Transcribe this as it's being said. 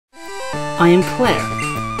I am Clair,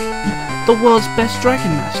 the world's best Dragon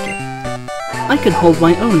Master. I can hold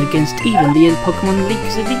my own against even the Pokemon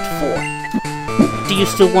League's Elite Four. Do you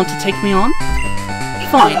still want to take me on?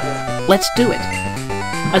 Fine, let's do it.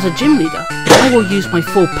 As a gym leader, I will use my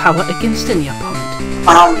full power against any opponent.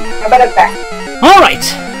 Alright!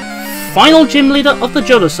 Final gym leader of the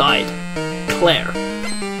Johto side, Clair.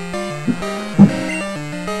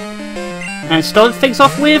 And start things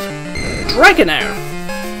off with Dragonair.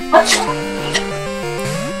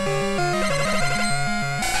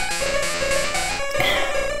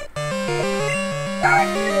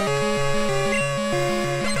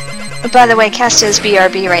 By the way, Casta is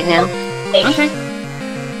BRB right now. Okay.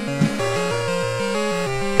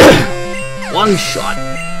 One shot.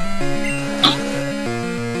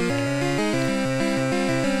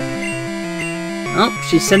 Oh,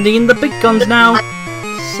 she's sending in the big guns now.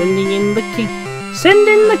 Sending in the king. Send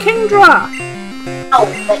in the Kingdra!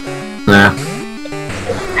 Nah.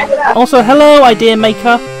 Also, hello, idea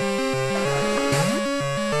maker.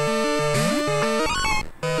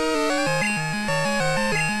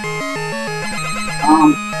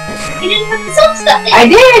 You didn't put the soap stuff in. I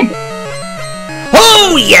did!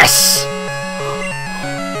 Oh, yes!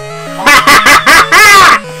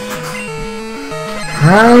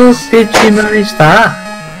 How did you manage that?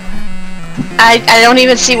 I don't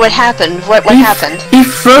even see what happened. What happened? He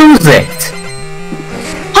froze it!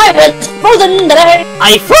 I was frozen today!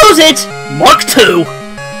 I froze it! Mark 2!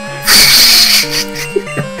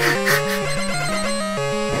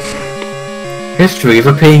 History is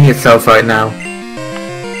repeating itself right now.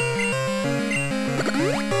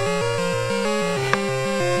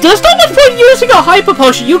 There's not much point using a Hyper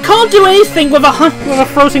Potion. You can't do anything with a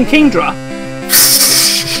frozen Kingdra.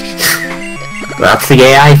 That's the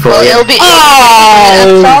AI for Well, you. it'll be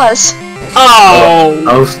pause. Oh!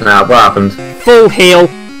 Oh snap, what happened? Full heal.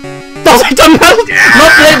 Doesn't matter. Not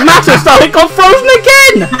that it matters though. It got frozen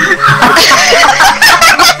again.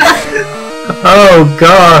 Oh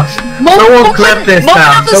gosh! Someone clip this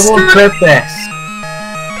now! Someone clip this!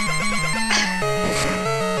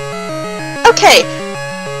 Okay.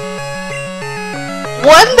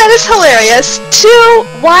 One, that is hilarious. Two,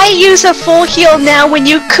 why use a full heal now when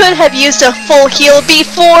you could have used a full heal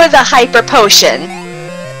before the Hyper Potion?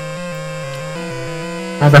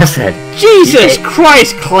 As I said, Jesus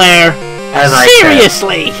Christ, Claire! As I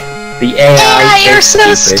Seriously! said, the AI you're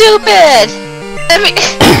so stupid! I mean,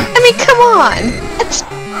 come on! It's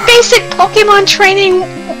basic Pokemon training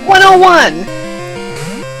 101!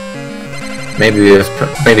 Maybe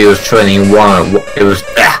it was training one. It was.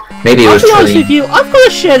 Maybe it was I'll be honest training. with you, I've got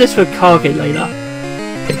to share this with Kage later.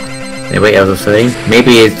 Wait, as I was saying,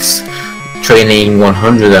 maybe it's training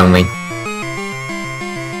 100 only.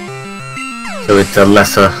 So it's a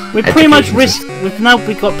lesser. We're pretty much education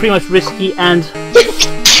we've got pretty much Risky and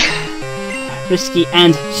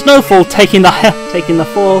Snowfall taking the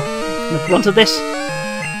fall in the front of this.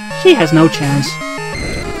 She has no chance.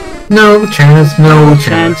 No chance, no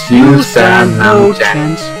chance. You stand no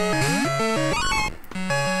chance.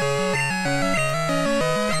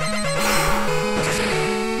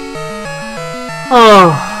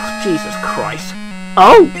 Oh, Jesus Christ.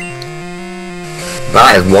 Oh!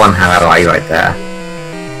 That is one hell of a lie right there.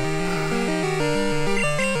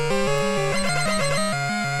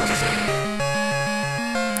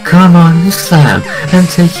 Come on, Slam, and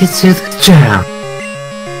take it to the jam.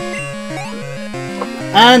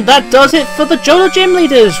 And that does it for the Johto Gym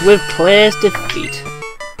Leaders with Claire's defeat.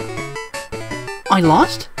 I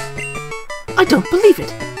lost? I don't believe it.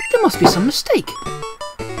 There must be some mistake.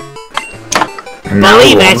 And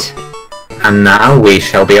Believe it! And now we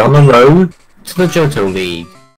shall be on the road to the Johto League.